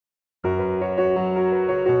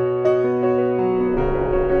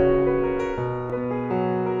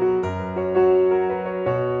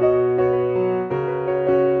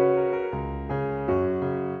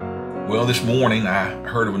This morning I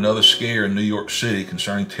heard of another scare in New York City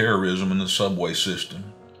concerning terrorism in the subway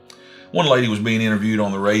system. One lady was being interviewed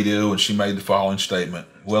on the radio and she made the following statement: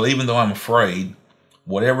 "Well, even though I'm afraid,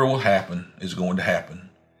 whatever will happen is going to happen."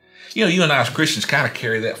 You know, you and I as Christians kind of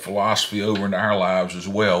carry that philosophy over into our lives as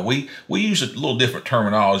well. We use a little different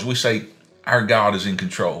terminology. We say our God is in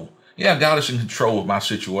control. Yeah, God is in control of my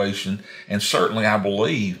situation, and certainly I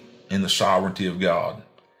believe in the sovereignty of God.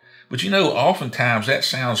 But you know, oftentimes that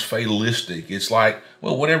sounds fatalistic. It's like,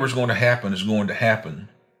 well, whatever's going to happen is going to happen.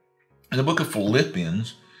 In the book of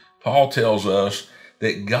Philippians, Paul tells us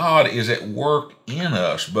that God is at work in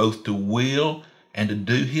us, both to will and to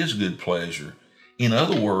do his good pleasure. In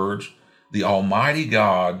other words, the Almighty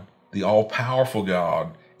God, the all-powerful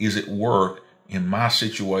God, is at work in my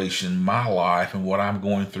situation, my life, and what I'm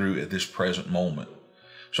going through at this present moment.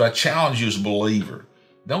 So I challenge you as a believer,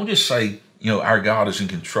 don't just say, our God is in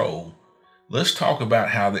control. Let's talk about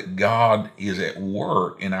how that God is at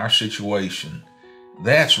work in our situation.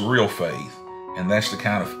 That's real faith, and that's the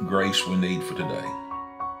kind of grace we need for today.